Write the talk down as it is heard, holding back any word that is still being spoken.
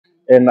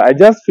and I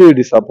just feel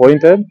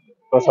disappointed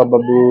kwa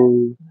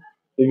sababu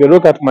if you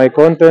look at my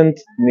content,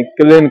 ni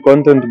clean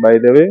content by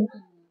the way.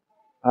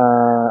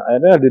 I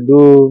rarely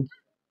do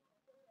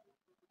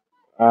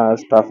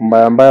stuff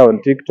mbaya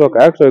on TikTok.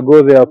 I actually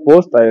go there,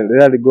 post. I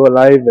rarely go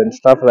live and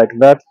stuff like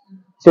that.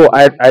 So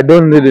I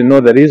don't really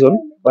know the reason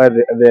why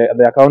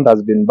the account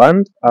has been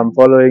banned. I'm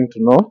following to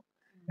know,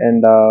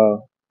 and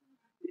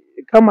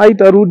kama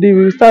haitarudi,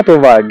 we will start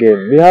over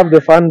again. We have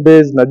the fan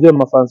base. Najua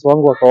mafans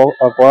wangu wako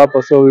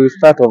hapo, so we will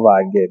start over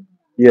again.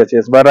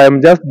 Yes. But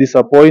I'm just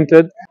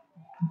disappointed.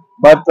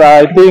 But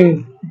I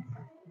think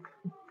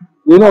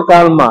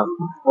karma,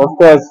 of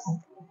course.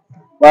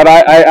 But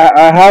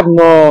I have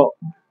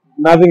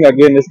nothing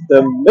against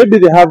them. Maybe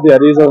they have their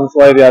reasons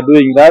why they are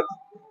doing that.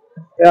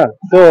 Yeah.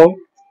 So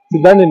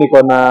sidhani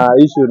niko na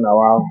issue na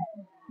wao.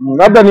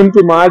 Labda ni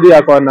mtu mahali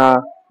ako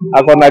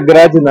na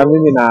grudge na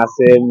mimi na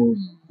asemi.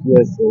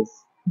 Yes.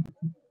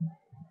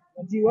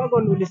 Mji wako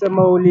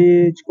ulisema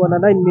ulichukua na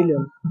 9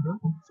 million.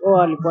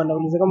 So alikuwa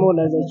anauliza kama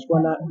unaweza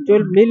chukua na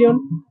 12 million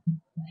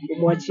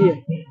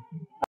umwachie.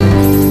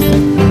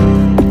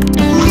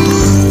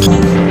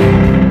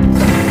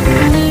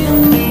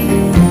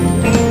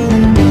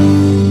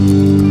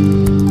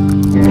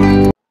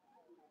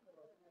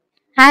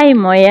 Hi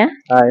Moya.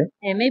 Hi.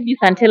 Maybe you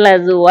can tell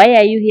us why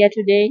are you here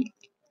today?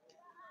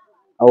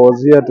 I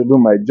was here to do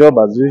my job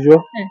as usual.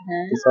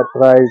 To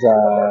surprise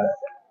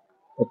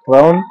a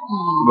crown.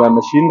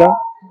 Ameshinda.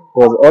 It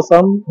was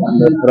awesome.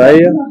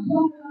 Nimefurahia.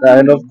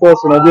 And of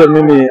course, unajua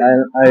mimi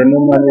I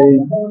normally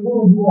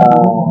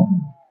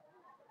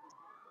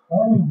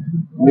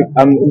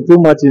I'm too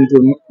much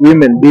into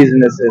women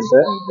businesses.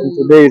 And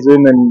today is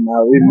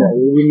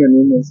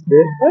Women's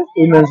Day.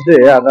 Women's Day,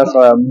 yeah, that's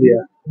why I'm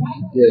here.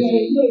 Yes.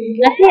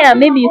 Yeah,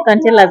 maybe you can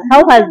tell us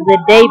how has the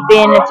day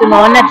been?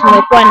 Tumeona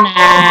tumekuwa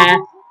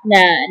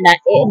na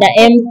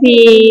MP,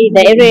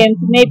 the area MP,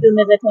 maybe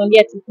unaweza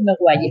tuambia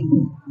tumekuwaje? It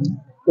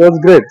was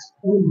great.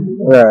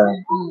 Yeah.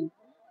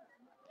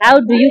 How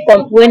do you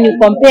when you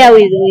compare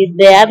with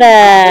the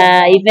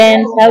other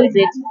events, how is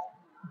it?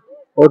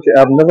 Okay,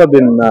 I've never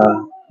been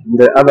in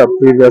the other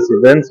previous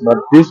events, but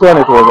this one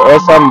it was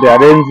awesome. The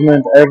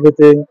arrangement,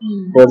 everything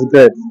was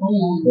great.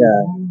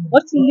 Yeah.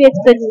 What should we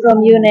expect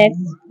from you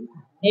next?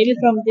 Maybe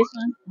from this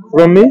one?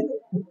 From me,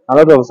 a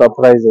lot of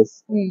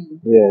surprises.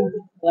 Yeah.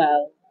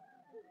 Wow.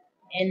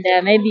 And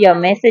maybe your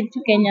message to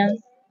Kenyans?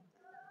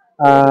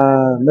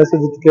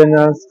 Message to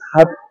Kenyans.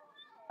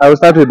 I will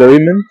start with the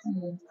women.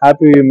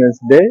 Happy Women's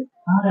Day.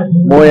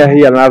 Moya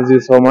here loves you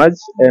so much,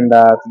 and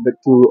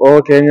to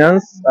all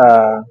Kenyans,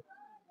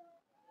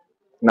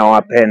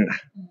 nawapenda.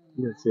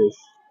 Yes.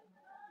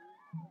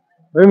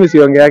 Mimi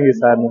siongeangi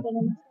sana.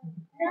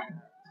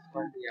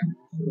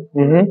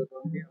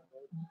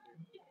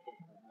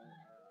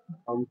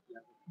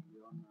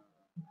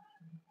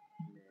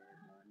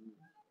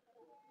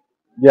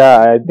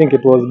 Yeah, I think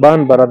it was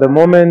banned, but at the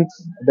moment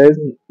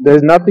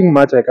there's nothing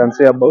much I can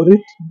say about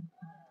it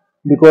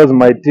because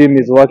my team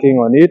is working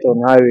on it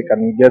on how we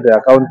can get the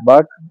account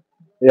back.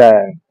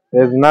 Yeah,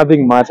 there's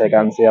nothing much I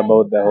can say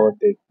about the whole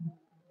thing.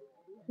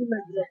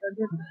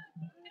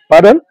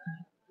 Pardon?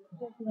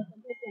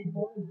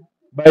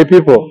 By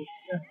people?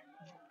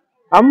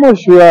 I'm not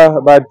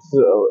sure, but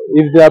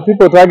if there are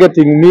people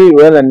targeting me,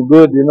 well and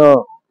good,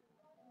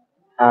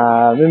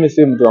 mimi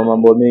si mtu wa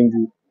mambo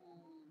mingi.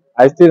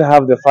 I still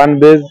have the fan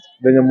base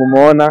venye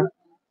mumeona,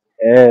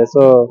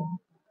 so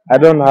I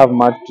don't have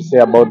much to say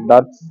about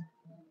that.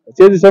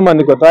 Siwezi sema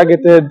niko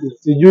targeted,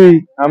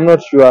 sijui, I'm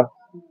not sure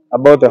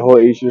about the whole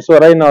issue. So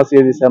right now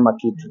siwezi sema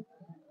kitu.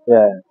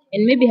 Yeah.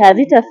 And maybe has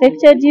it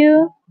affected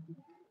you?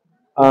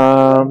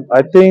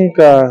 I think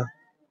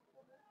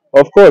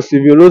of course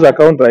if you lose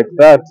account like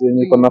that and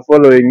you're gonna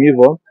following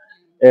hivyo,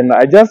 and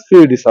I just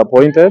feel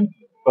disappointed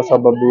kwa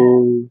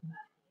sababu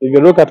if you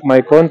look at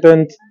my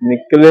content, ni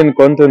clean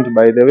content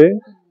by the way.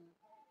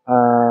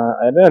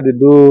 I rarely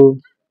do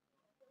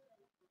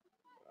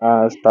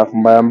stuff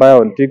mbaya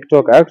on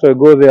TikTok. I actually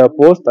go there,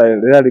 post. I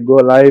rarely go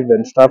live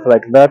and stuff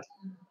like that.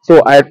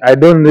 So I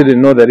don't really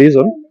know the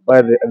reason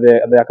why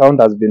the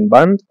account has been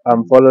banned.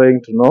 I'm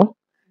following to know,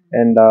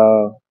 and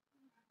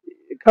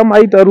kama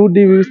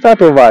haitarudi, we will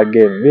start over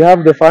again. We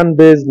have the fan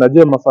base.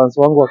 Najua mafans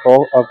wangu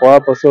wako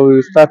hapo, so we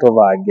will start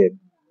over again.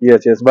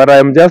 Yes. But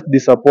I'm just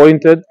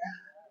disappointed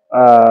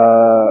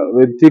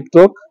with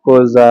TikTok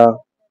because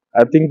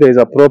I think there is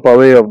a proper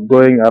way of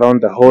going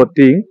around the whole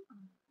thing.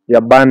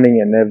 You're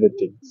banning and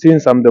everything.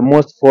 Since I'm the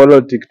most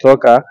followed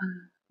TikToker,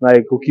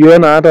 like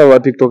ukiona hata wa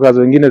TikTokers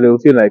wengine they will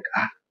feel like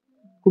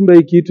kumbe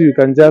hii kitu you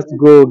can just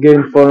go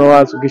gain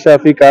followers,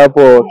 ukishafika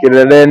hapo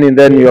kileleni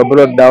then you are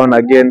brought down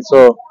again.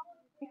 So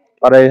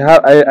but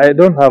I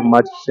don't have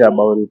much to say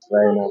about it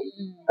right now.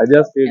 I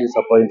just feel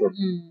disappointed.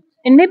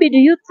 And maybe do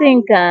you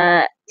think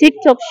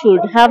TikTok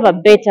should have a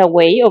better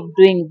way of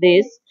doing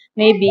this?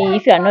 Maybe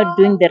if you are not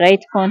doing the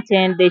right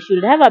content, they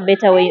should have a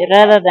better way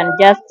rather than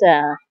just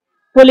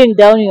pulling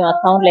down your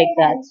account like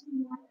that.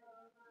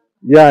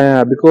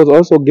 Yeah, because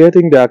also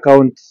getting the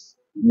account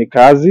ni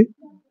kazi.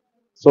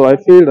 So I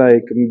feel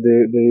like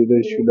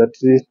they should at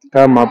least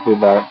come up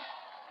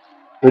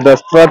with a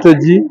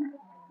strategy.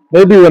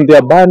 Maybe when they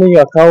are banning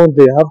your account,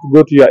 they have to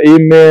go to your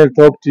email,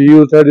 talk to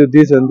you, tell you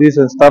this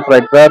and stuff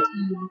like that.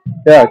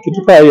 Yeah,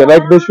 kitu kaa hiyo,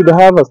 like they should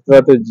have a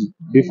strategy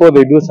before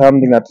they do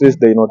something. At least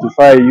they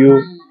notify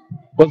you.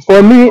 But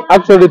for me,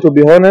 actually, to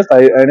be honest,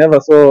 I never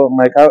saw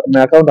my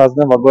account has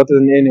never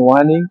gotten any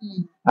warning.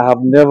 I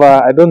have never.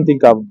 I don't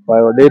think I've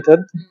violated.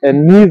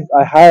 And if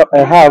I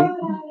have,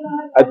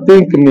 I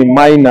think me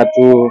minor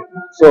too.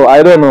 So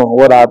I don't know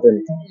what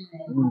happened.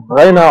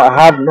 Right now,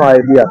 I have no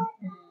idea.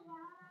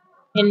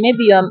 And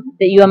maybe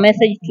your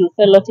message to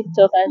fellow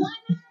TikTokers.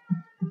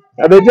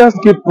 They just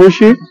keep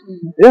pushing.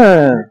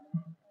 Yeah,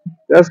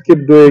 just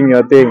keep doing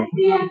your thing.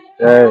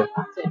 Yeah.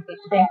 Okay,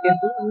 thank you.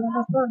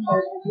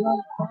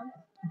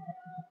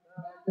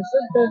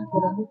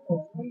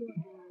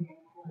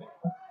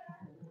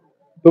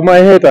 To my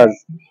haters,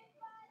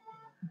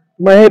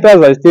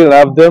 I still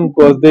love them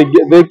because they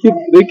keep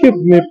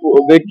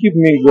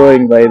me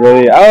going. By the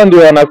way, hao ndio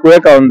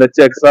wanakuweka on the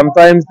check.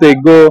 Sometimes they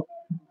go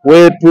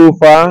way too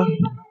far,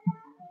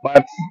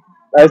 but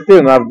I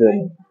still love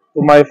them.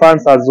 To my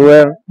fans as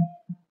well,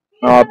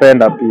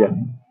 nawapenda pia.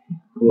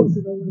 Yes.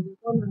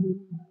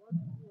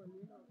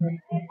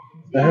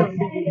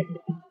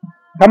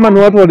 Kama ni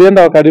watu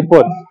walienda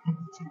wakaripoti,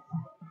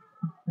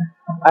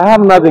 I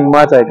have nothing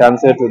much I can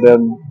say to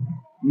them.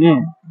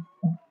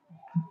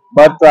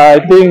 But I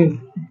think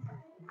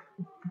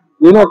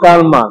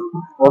karma,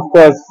 of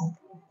course.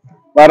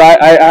 But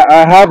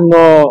I have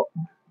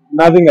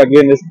nothing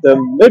against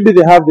them. Maybe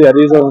they have their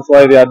reasons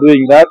why they are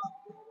doing that.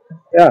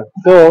 Yeah.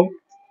 So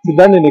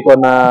sidhani niko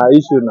na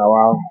issue na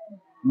wao.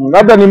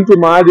 Labda ni mtu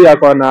mahali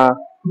ako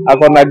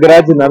na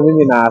grudge na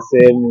mimi na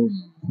asemi.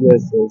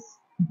 Yes.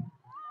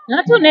 Na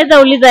watu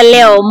unaweza uliza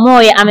leo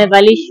Moya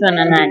amevalishwa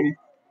na nani?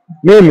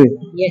 Mimi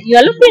You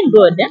are looking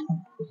good.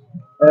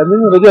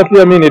 mimi unajua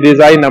pia mimi ni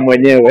designer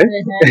mwenyewe.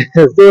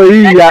 So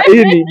hii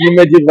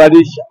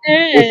nimejivalisha.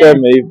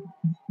 Tuseme hivi.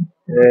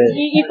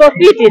 Iko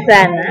fiti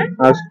sana.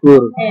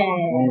 Nashukuru.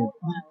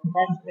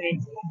 That's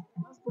great.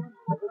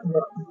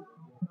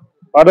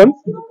 Pardon?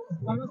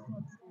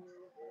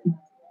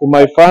 To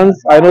my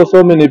fans, I know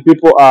so many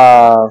people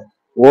are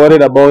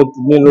worried about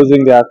me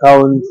losing their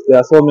accounts. There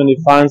are so many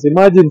fans.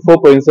 Imagine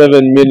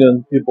 4.7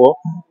 million people.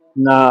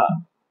 Na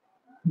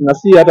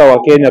si hata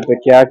wa Kenya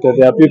peke yake.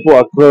 There are people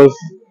across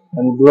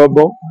and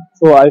global.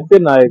 So I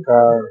feel like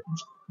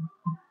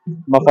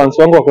mafans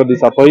wangu wako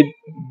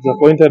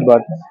disappointed,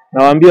 but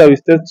nawaambia we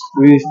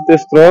stay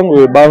strong, we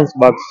will bounce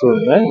back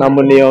soon. Na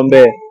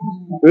mniombe.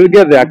 We will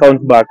get the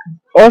account back.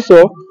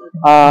 Also,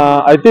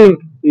 I think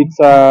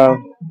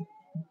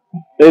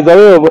there's a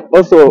way of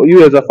also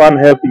you as a fan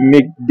helping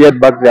me get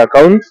back the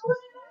account.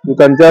 You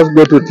can just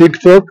go to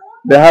TikTok.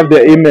 They have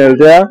their email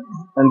there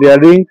and their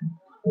link.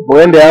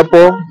 Muende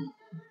hapo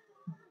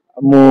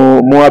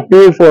mu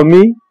appeal for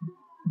me,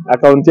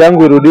 account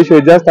yangu irudishwe.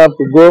 You just have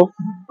to go,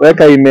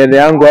 weka email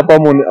yangu hapo,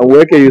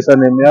 uweke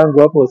username yangu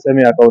hapo,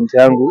 useme account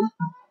yangu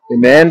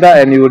imeenda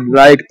and you would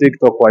like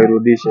TikTok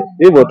wairudishe.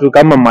 Hivyo tu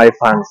kama my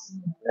fans.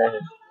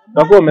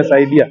 Nakuwa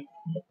umesaidia.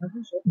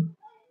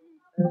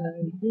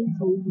 Thee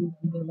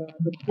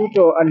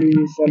Pluto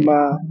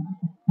alisema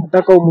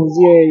nataka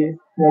umuzie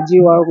waji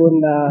wangu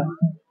na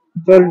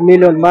 12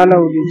 million,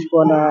 maana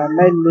ulichukua na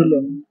 9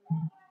 million.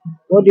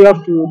 What do you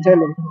have to tell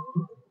him?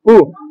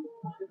 Who?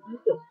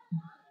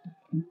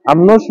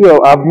 I'm not sure.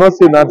 I've not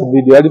seen that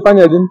video.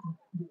 Alifanya nini?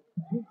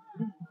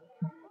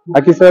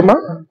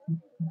 Akisema?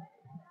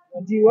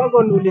 Waji wako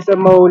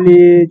ulisema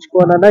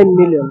ulichukua na 9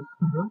 million.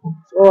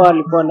 So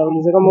alikuwa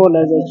anauliza kama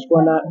unaweza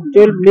chukua na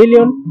 12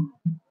 million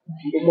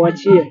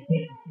umwachie.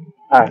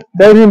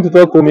 Tell him to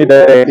talk to me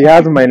direct. He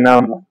has my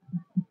number.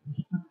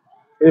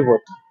 Hivyo.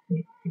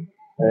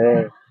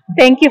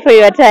 Thank you for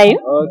your time.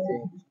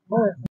 Okay.